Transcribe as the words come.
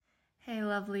Hey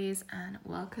lovelies, and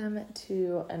welcome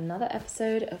to another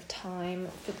episode of Time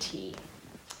for Tea.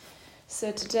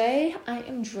 So today I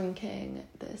am drinking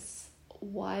this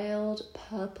wild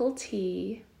purple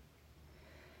tea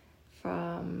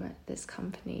from this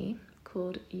company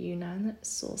called Yunnan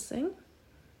Sourcing.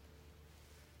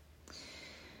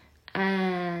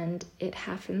 And it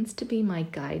happens to be my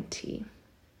guide tea.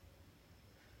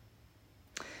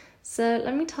 So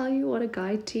let me tell you what a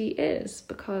guide tea is,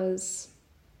 because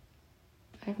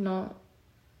I've not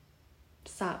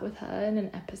sat with her in an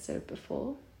episode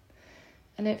before,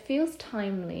 and it feels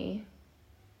timely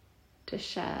to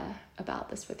share about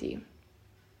this with you.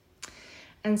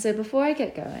 And so before I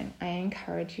get going, I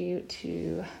encourage you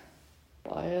to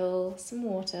boil some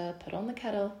water, put on the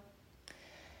kettle,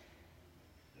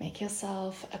 make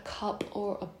yourself a cup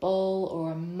or a bowl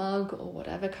or a mug or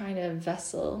whatever kind of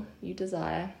vessel you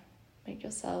desire. Make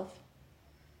yourself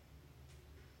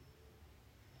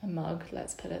a mug,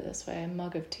 let's put it this way, a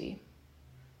mug of tea.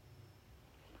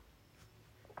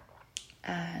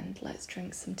 And let's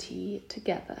drink some tea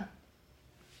together.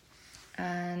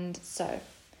 And so,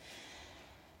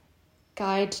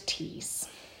 guide teas.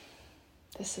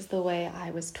 This is the way I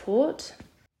was taught.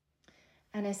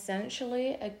 And essentially,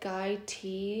 a guide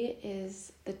tea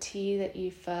is the tea that you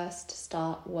first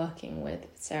start working with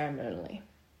ceremonially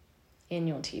in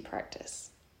your tea practice.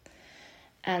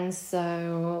 And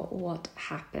so what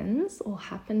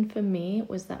happened for me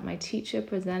was that my teacher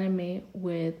presented me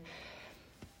with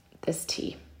this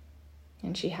tea.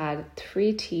 And she had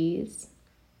 3 teas.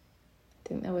 I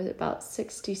think there was about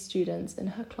 60 students in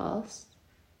her class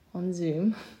on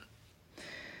Zoom.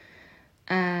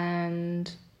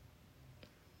 And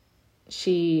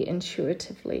she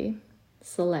intuitively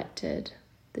selected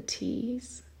the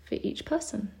teas for each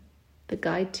person, the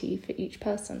guide tea for each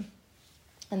person.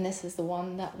 And this is the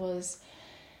one that was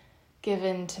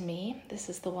given to me. This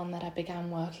is the one that I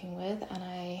began working with. And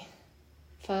I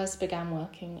first began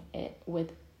working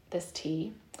with this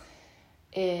tea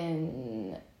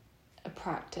in a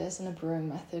practice and a brewing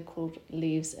method called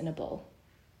leaves in a bowl.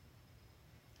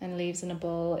 And leaves in a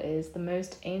bowl is the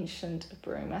most ancient of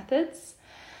brewing methods.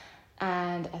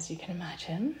 And as you can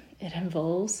imagine, it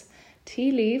involves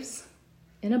tea leaves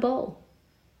in a bowl.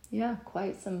 Yeah,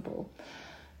 quite simple.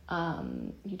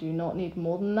 You do not need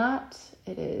more than that.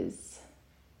 It is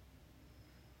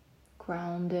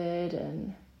grounded,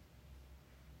 and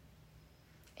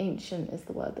ancient is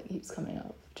the word that keeps coming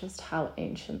up, just how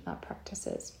ancient that practice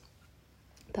is,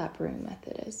 that brewing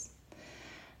method is.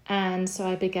 And so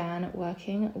I began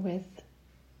working with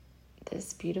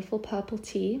this beautiful purple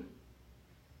tea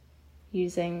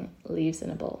using leaves in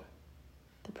a bowl,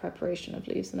 the preparation of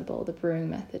leaves in a bowl, the brewing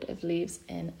method of leaves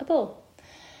in a bowl.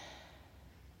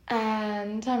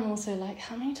 And I'm also like,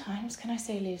 how many times can I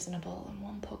say leaves in a bowl in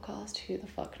one podcast? Who the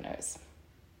fuck knows?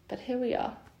 But here we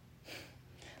are.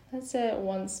 Let's say it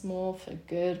once more for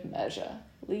good measure.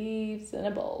 Leaves in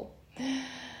a bowl.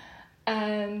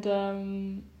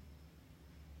 And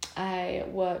I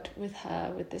worked with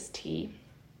her with this tea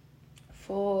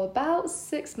for about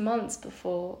 6 months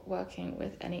before working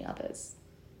with any others.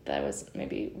 There was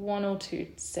maybe 1 or 2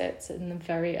 sits in the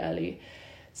very early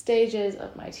stages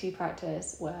of my tea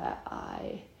practice where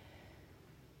I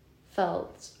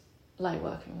felt like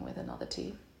working with another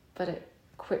tea, but it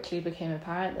quickly became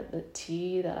apparent that the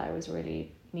tea that I was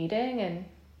really needing, and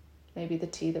maybe the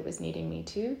tea that was needing me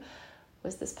too,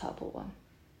 was this purple one.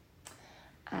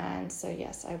 And so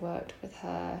yes, I worked with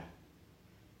her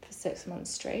for 6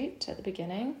 months straight at the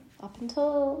beginning, up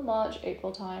until March,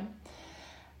 April time.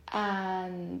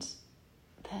 And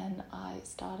then I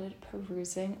started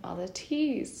perusing other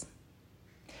teas.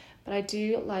 But I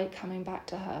do like coming back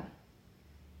to her.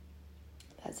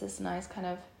 There's this nice kind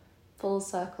of full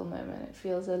circle moment. It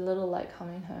feels a little like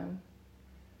coming home.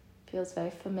 It feels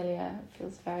very familiar. It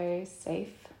feels very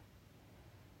safe,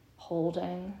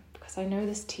 holding, because I know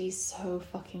this tea so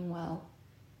fucking well.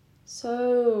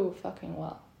 So fucking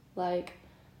well. Like,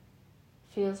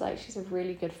 feels like she's a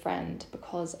really good friend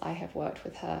because I have worked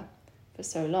with her for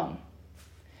so long.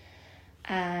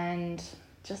 And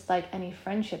just like any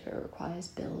friendship, it requires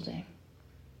building.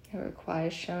 It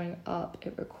requires showing up.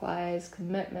 It requires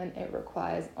commitment. It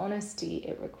requires honesty.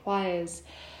 It requires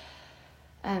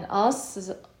and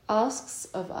asks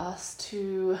of us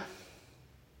to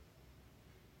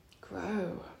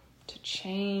grow, to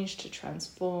change, to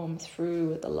transform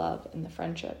through the love and the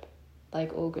friendship,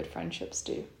 like all good friendships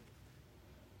do.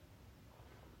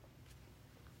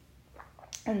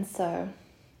 And so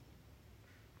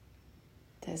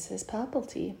this is purple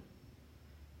tea.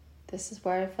 This is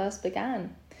where I first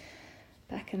began,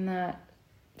 back in that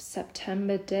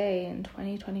September day in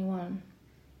 2021.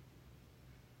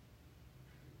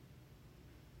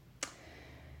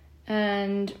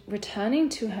 And returning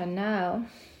to her now,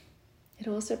 it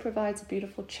also provides a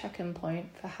beautiful check-in point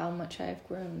for how much I have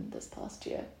grown this past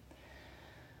year.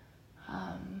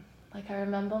 Like I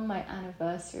remember my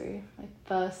anniversary, my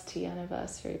first tea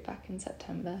anniversary back in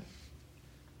September.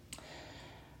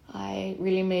 I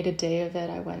really made a day of it.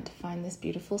 I went to find this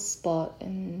beautiful spot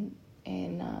in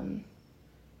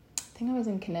I think I was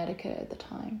in Connecticut at the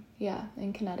time. Yeah,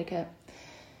 in Connecticut.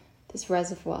 This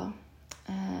reservoir.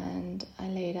 And I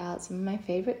laid out some of my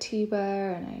favorite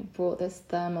teaware, and I brought this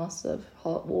thermos of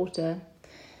hot water,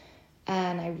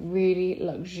 and I really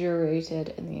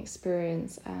luxuriated in the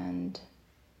experience. And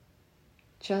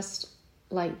just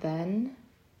like then,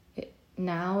 it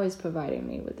now is providing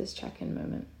me with this check-in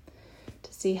moment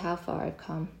to see how far I've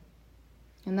come.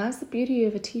 And that's the beauty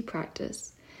of a tea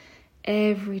practice.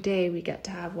 Every day we get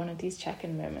to have one of these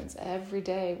check-in moments. Every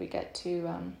day we get to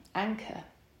anchor,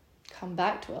 come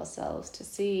back to ourselves to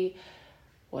see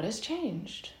what has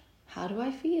changed. How do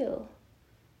I feel?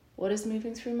 What is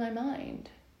moving through my mind?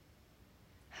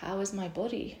 How is my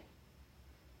body?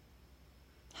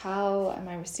 How am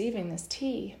I receiving this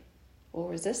tea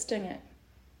or resisting it?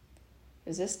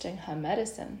 Resisting her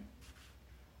medicine?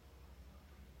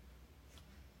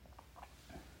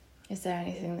 Is there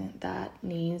anything that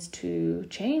needs to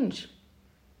change?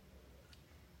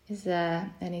 Is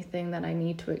there anything that I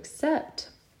need to accept?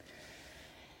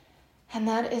 And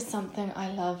that is something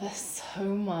I love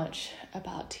so much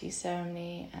about tea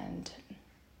ceremony and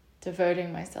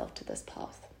devoting myself to this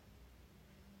path.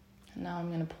 And now I'm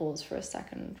going to pause for a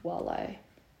second while I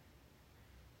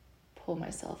pour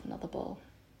myself another bowl.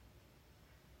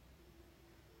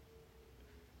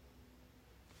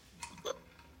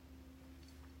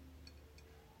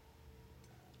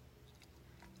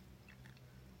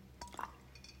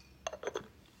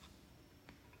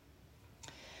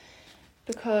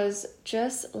 Because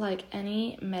just like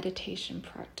any meditation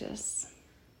practice,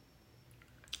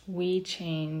 we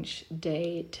change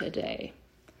day to day.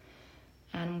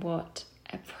 And what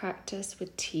a practice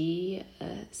with tea,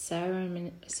 a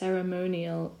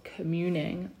ceremonial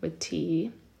communing with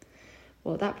tea,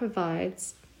 what that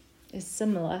provides is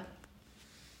similar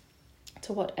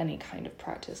to what any kind of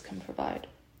practice can provide.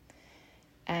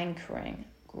 Anchoring,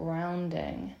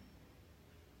 grounding,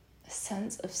 a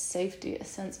sense of safety, a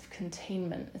sense of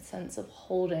containment, a sense of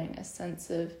holding, a sense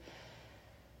of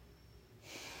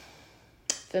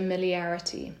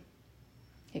familiarity.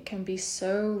 It can be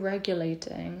so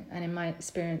regulating, and in my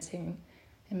experience,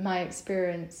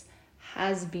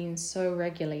 has been so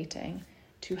regulating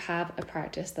to have a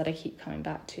practice that I keep coming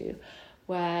back to,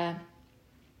 where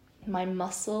my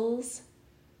muscles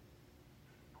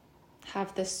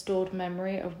have this stored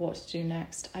memory of what to do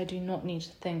next. I do not need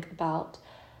to think about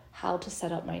how to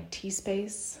set up my tea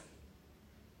space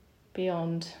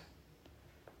beyond,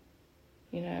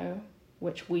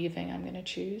 which weaving I'm going to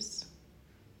choose,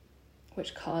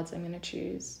 which cards I'm going to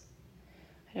choose.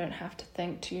 I don't have to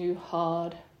think too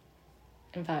hard.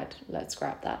 In fact, let's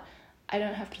scrap that. I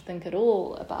don't have to think at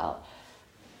all about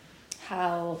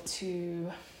how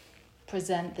to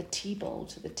present the tea bowl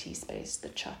to the tea space, the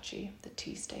chachi, the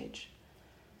tea stage.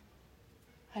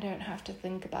 I don't have to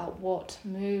think about what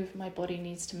move my body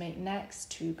needs to make next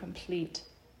to complete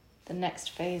the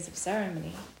next phase of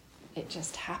ceremony. It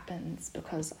just happens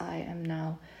because I am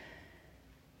now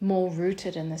more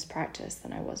rooted in this practice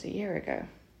than I was a year ago.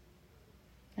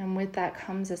 And with that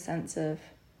comes a sense of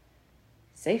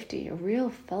safety, a real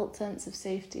felt sense of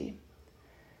safety.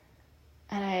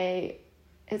 And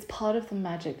it's part of the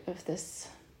magic of this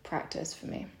practice for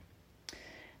me,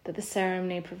 that the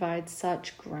ceremony provides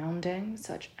such grounding,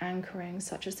 such anchoring,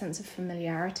 such a sense of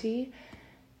familiarity,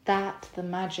 that the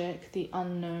magic, the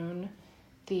unknown,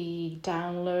 the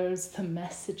downloads, the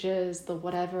messages, the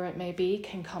whatever it may be,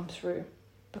 can come through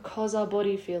because our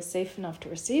body feels safe enough to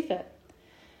receive it,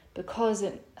 because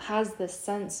it has this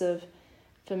sense of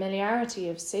familiarity,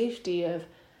 of safety, of,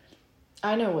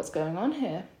 I know what's going on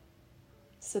here.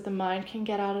 So the mind can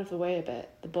get out of the way a bit,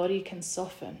 the body can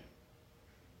soften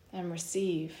and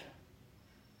receive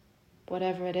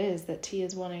whatever it is that tea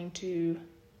is wanting to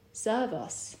serve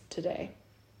us today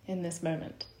in this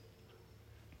moment.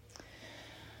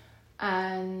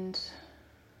 And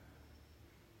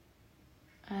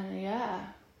yeah,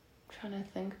 trying to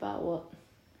think about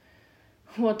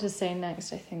what to say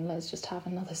next. I think let's just have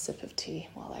another sip of tea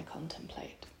while I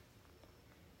contemplate.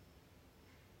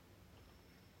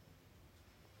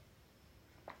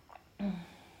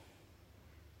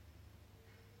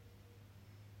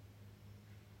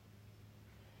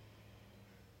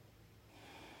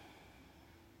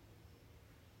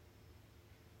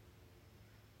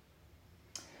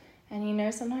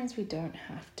 And sometimes we don't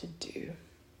have to do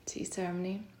tea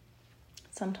ceremony.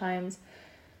 Sometimes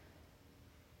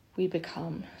we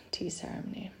become tea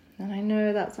ceremony. And I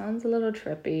know that sounds a little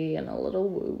trippy and a little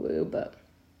woo-woo, but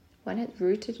when it's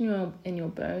rooted in your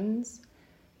bones,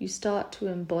 you start to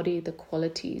embody the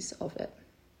qualities of it,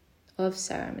 of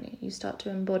ceremony. You start to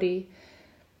embody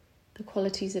the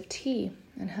qualities of tea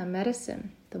and her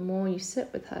medicine the more you sit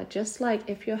with her. Just like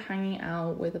if you're hanging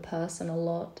out with a person a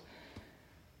lot,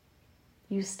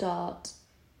 you start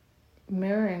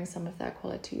mirroring some of their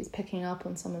qualities, picking up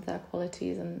on some of their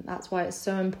qualities, and that's why it's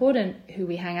so important who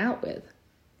we hang out with,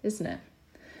 isn't it?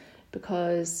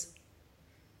 Because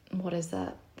what is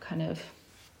that kind of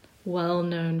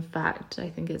well-known fact? I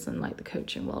think it's in like the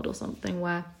coaching world or something,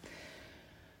 where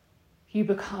you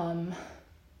become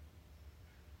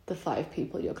the 5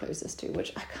 people you're closest to,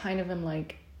 which I kind of am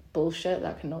like, bullshit,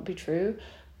 that cannot be true.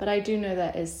 But I do know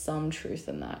there is some truth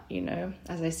in that,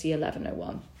 as I see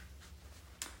 11:01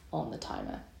 on the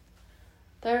timer.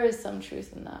 There is some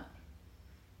truth in that.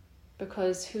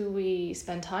 Because who we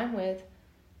spend time with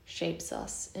shapes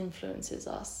us, influences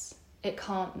us. It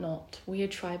can't not. We are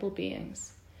tribal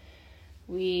beings.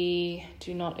 We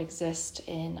do not exist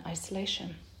in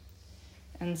isolation.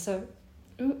 And so,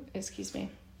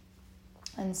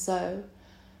 And so,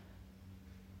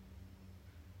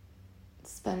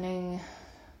 spending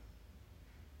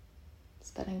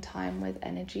time with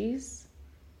energies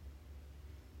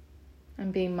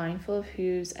and being mindful of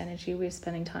whose energy we're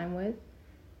spending time with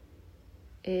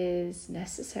is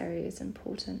necessary, is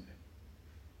important.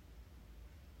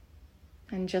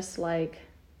 And just like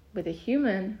with a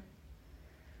human,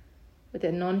 with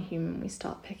a non-human, we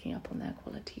start picking up on their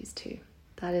qualities too.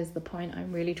 That is the point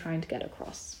I'm really trying to get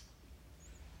across.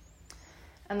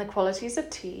 And the qualities of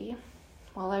tea,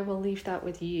 well, I will leave that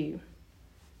with you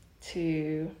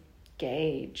to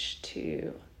gauge,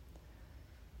 to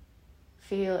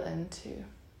feel into.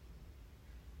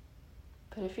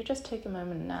 But if you just take a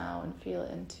moment now and feel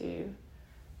into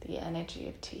the energy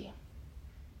of tea,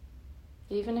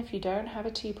 even if you don't have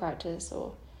a tea practice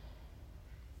or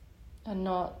are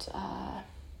not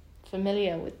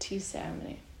familiar with tea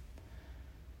ceremony,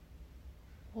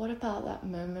 what about that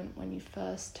moment when you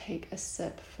first take a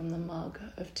sip from the mug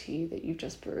of tea that you've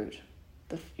just brewed?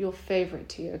 Your favorite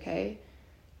tea, okay?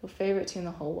 Your favorite tea in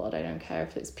the whole world. I don't care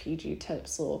if it's PG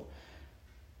Tips or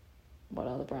what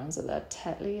other brands are there.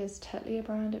 Tetley, is Tetley a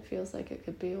brand? It feels like it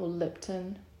could be. Or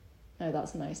Lipton. No,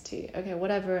 that's nice tea. Okay,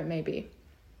 whatever it may be.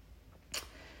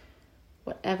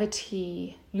 Whatever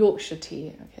tea, Yorkshire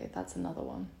tea. Okay, that's another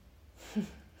one.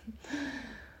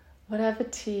 Whatever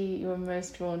tea you're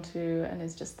most drawn to and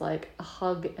is just like a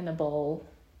hug in a bowl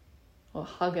or a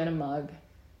hug in a mug.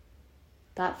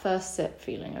 That first sip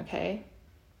feeling, okay?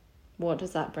 What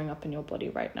does that bring up in your body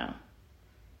right now?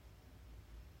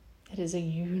 It is a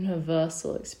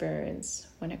universal experience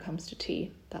when it comes to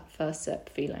tea, that first sip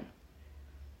feeling.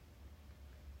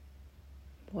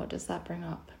 What does that bring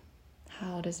up?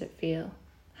 How does it feel?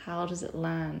 How does it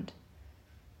land?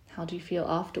 How do you feel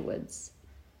afterwards?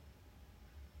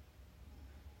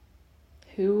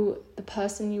 Who, the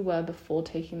person you were before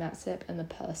taking that sip and the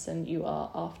person you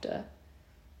are after,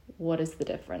 what is the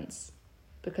difference?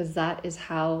 Because that is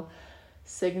how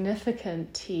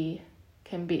significant tea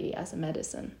can be as a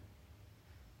medicine.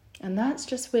 And that's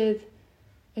just with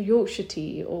a Yorkshire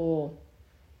tea or,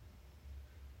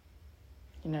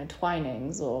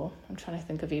 Twinings, or I'm trying to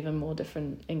think of even more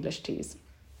different English teas.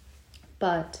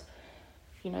 But,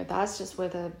 that's just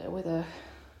with a I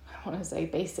want to say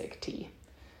basic tea.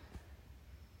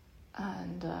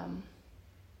 And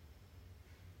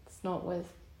it's not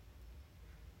with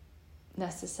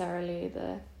necessarily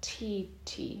the tea,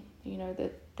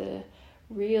 the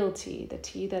real tea, the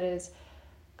tea that is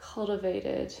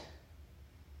cultivated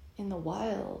in the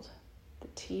wild, the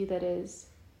tea that is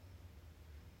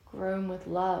grown with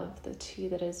love, the tea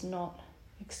that is not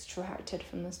extracted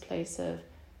from this place of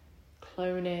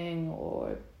cloning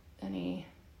or any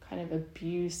kind of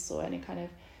abuse or any kind of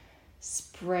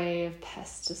spray of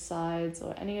pesticides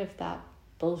or any of that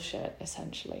bullshit,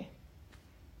 essentially.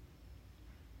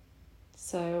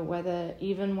 So whether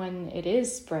even when it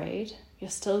is sprayed,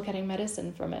 you're still getting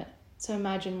medicine from it. So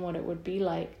imagine what it would be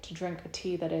like to drink a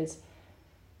tea that is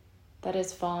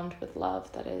farmed with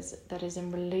love, that is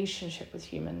in relationship with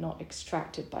human, not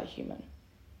extracted by human.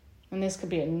 And this could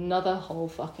be another whole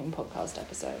fucking podcast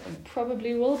episode, and it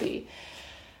probably will be.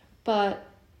 But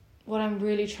what I'm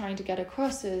really trying to get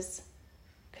across is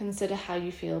consider how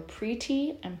you feel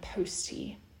pre-tea and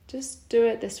post-tea. Just do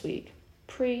it this week,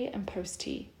 pre and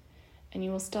post-tea. And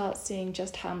you will start seeing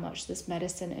just how much this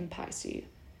medicine impacts you.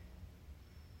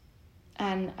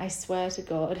 And I swear to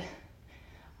God,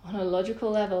 on a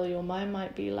logical level, your mind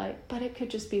might be like, but it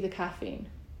could just be the caffeine.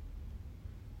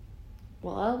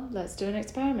 Well, let's do an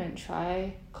experiment.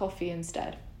 Try coffee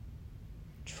instead.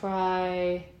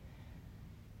 Try,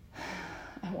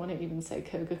 I want to even say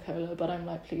Coca-Cola, but I'm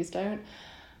like, please don't.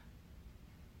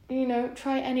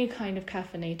 Try any kind of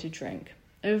caffeinated drink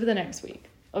over the next week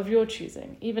of your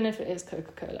choosing, even if it is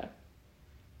Coca-Cola.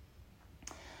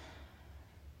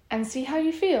 And see how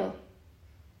you feel.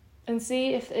 And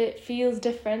see if it feels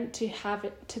different to have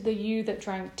it to the you that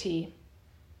drank tea.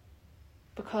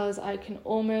 Because I can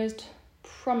almost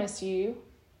promise you,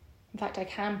 in fact, I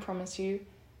can promise you,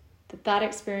 that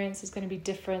experience is going to be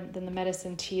different than the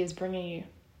medicine tea is bringing you.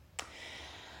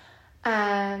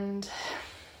 And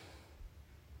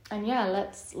yeah,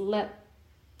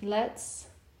 let's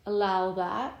allow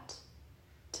that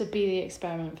to be the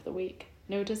experiment for the week.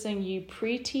 Noticing you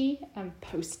pre-tea and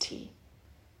post-tea.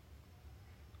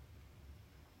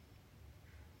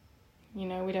 We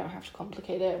don't have to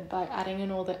complicate it by adding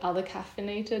in all the other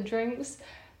caffeinated drinks.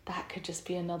 That could just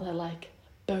be another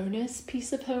bonus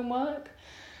piece of homework.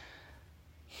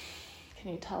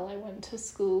 Can you tell I went to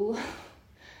school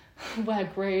where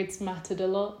grades mattered a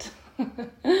lot?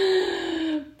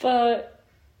 But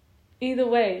either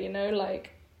way,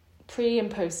 pre and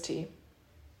post tea.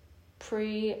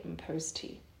 Pre and post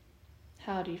tea.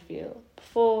 How do you feel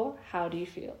before? How do you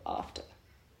feel after?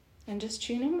 And just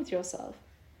tune in with yourself.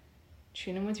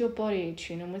 Tune in with your body,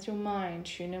 tune in with your mind,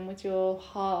 tune in with your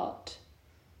heart,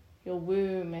 your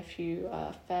womb if you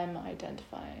are femme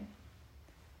identifying.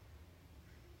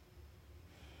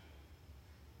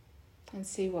 And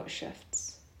see what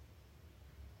shifts.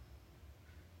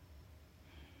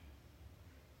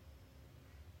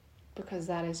 Because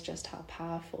that is just how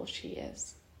powerful she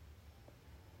is.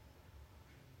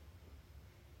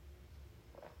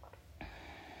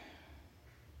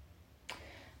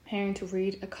 Preparing to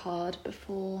read a card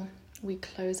before we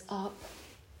close up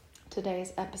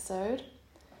today's episode.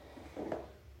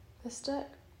 This deck.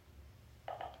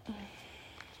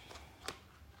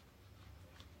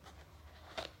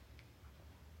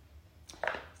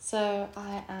 So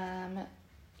I am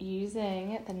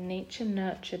using the Nature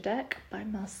Nurture deck by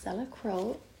Marcella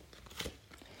Kroll.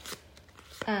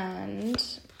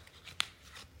 And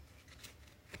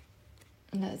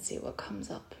let's see what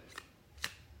comes up.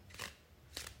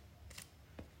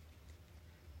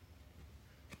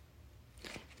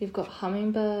 We've got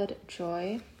Hummingbird,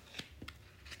 Joy.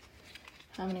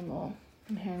 How many more?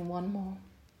 I'm hearing one more.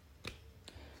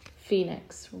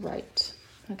 Phoenix, right.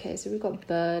 Okay, so we've got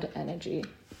bird energy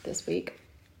this week.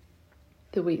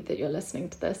 The week that you're listening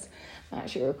to this. I'm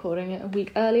actually recording it a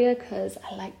week earlier because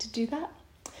I like to do that.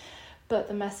 But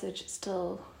the message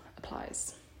still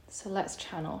applies. So let's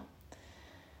channel.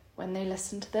 When they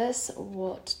listen to this,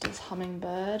 what does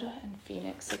Hummingbird and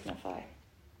Phoenix signify?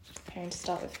 I'm going to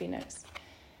start with Phoenix.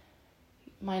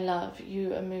 My love,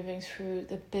 you are moving through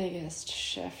the biggest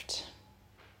shift,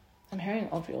 I'm hearing,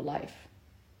 of your life.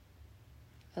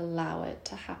 Allow it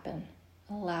to happen.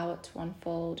 Allow it to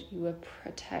unfold. You are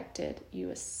protected.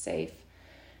 You are safe.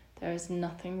 There is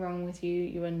nothing wrong with you.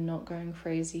 You are not going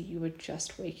crazy. You are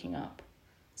just waking up.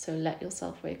 So let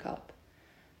yourself wake up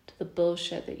to the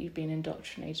bullshit that you've been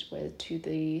indoctrinated with, to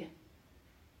the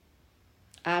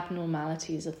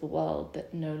abnormalities of the world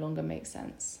that no longer make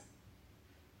sense.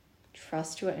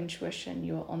 Trust your intuition.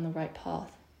 You are on the right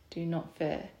path. Do not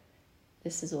fear.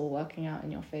 This is all working out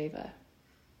in your favor.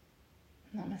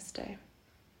 Namaste.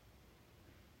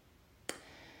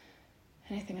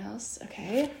 Anything else?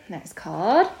 Okay, next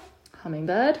card.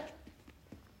 Hummingbird.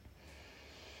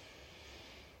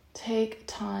 Take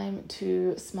time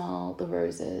to smell the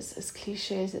roses. As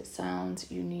cliche as it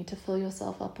sounds, you need to fill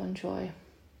yourself up on joy.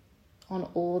 On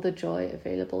all the joy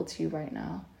available to you right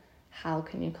now. How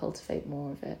can you cultivate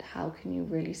more of it? How can you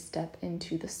really step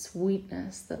into the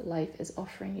sweetness that life is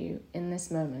offering you in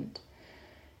this moment?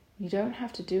 You don't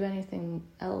have to do anything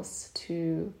else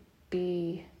to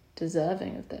be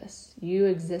deserving of this. You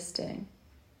existing,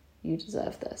 you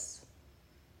deserve this.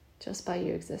 Just by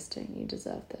you existing, you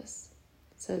deserve this.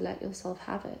 So let yourself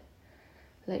have it.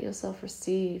 Let yourself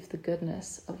receive the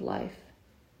goodness of life.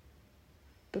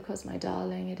 Because, my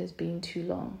darling, it has been too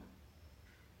long.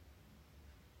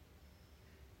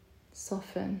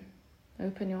 Soften,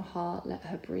 open your heart, let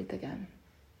her breathe again.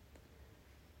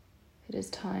 It is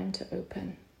time to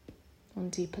open on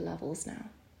deeper levels now.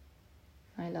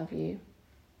 I love you.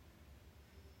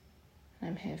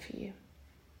 And I'm here for you.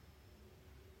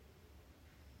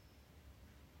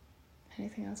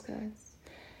 Anything else, guys?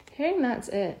 Hearing that's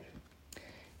it.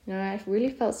 You know, I've really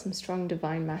felt some strong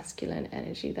divine masculine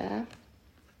energy there.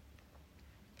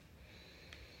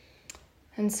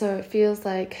 And so it feels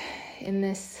like in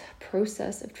this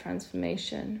process of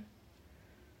transformation,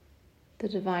 the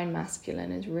divine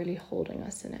masculine is really holding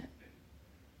us in it.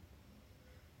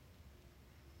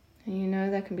 And you know,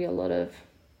 there can be a lot of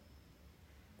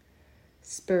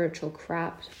spiritual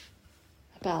crap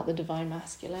about the divine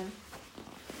masculine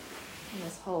and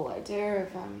this whole idea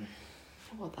of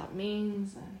what that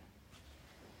means, and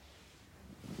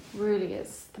really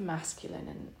it's the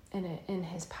masculine in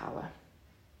his power,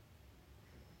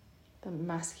 the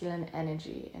masculine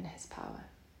energy in his power.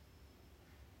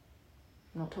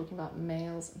 I'm not talking about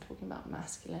males, I'm talking about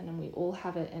masculine, and we all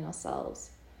have it in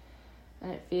ourselves.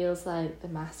 And it feels like the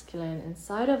masculine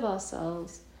inside of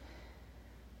ourselves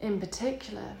in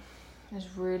particular is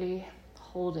really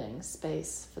holding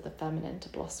space for the feminine to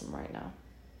blossom right now.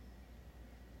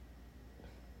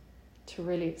 To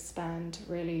really expand, to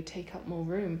really take up more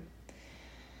room.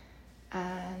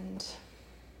 And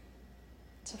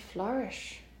to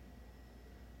flourish.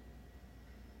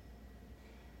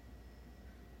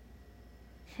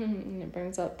 It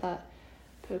brings up that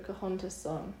Pocahontas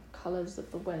song, Colours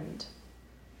of the Wind.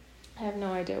 I have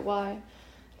no idea why.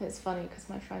 It's funny because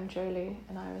my friend Jolie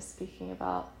and I were speaking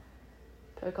about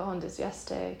Pocahontas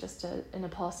yesterday, just in a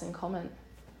passing comment.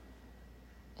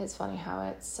 It's funny how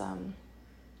it's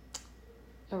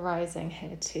arising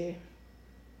here too.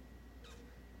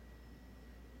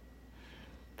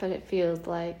 But it feels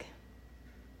like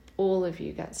all of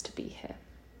you gets to be here.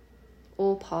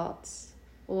 All parts,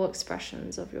 all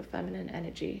expressions of your feminine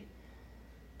energy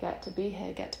get to be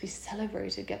here, get to be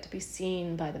celebrated, get to be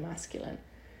seen by the masculine.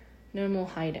 No more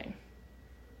hiding.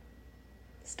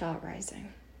 Start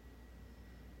rising.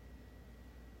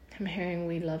 I'm hearing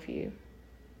we love you.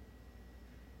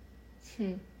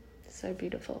 So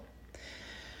beautiful.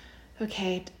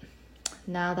 Okay,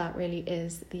 now that really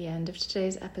is the end of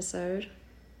today's episode.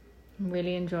 I'm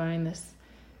really enjoying this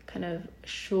kind of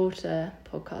shorter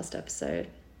podcast episode.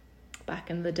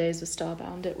 Back in the days with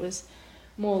Starbound, it was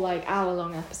more like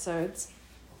hour-long episodes,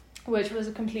 which was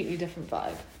a completely different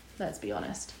vibe, let's be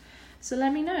honest. So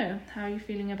let me know how you're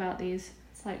feeling about these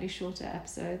slightly shorter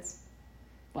episodes.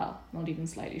 Well, not even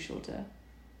slightly shorter,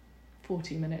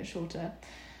 40 minutes shorter.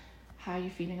 How are you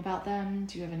feeling about them?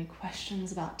 Do you have any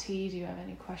questions about tea? Do you have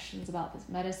any questions about this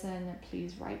medicine?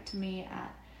 Please write to me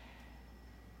at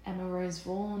Emma Rose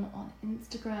Vaughan on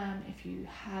Instagram if you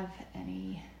have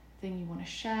anything you want to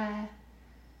share,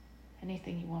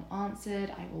 anything you want answered.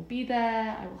 I will be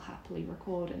there. I will happily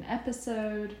record an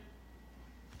episode.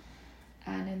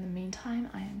 And in the meantime,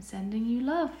 I am sending you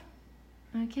love.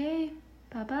 Okay,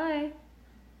 bye-bye.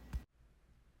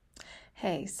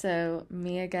 Hey, so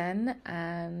me again,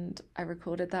 and I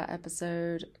recorded that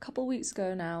episode a couple weeks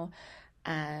ago now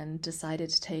and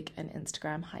decided to take an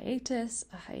Instagram hiatus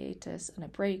and a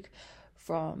break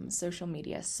from social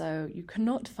media. So you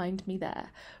cannot find me there,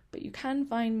 but you can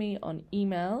find me on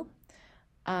email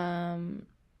at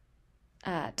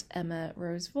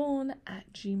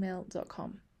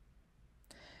emmarosevaughan@gmail.com.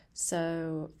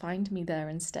 So find me there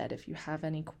instead. If you have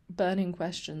any burning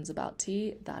questions about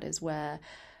tea, that is where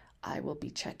I will be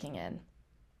checking in.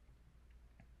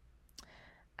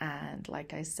 And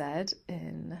like I said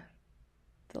in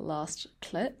the last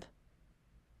clip,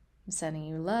 I'm sending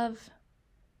you love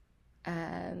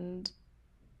and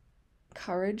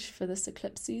courage for this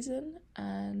eclipse season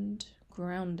and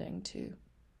grounding too.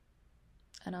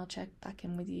 And I'll check back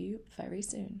in with you very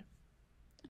soon.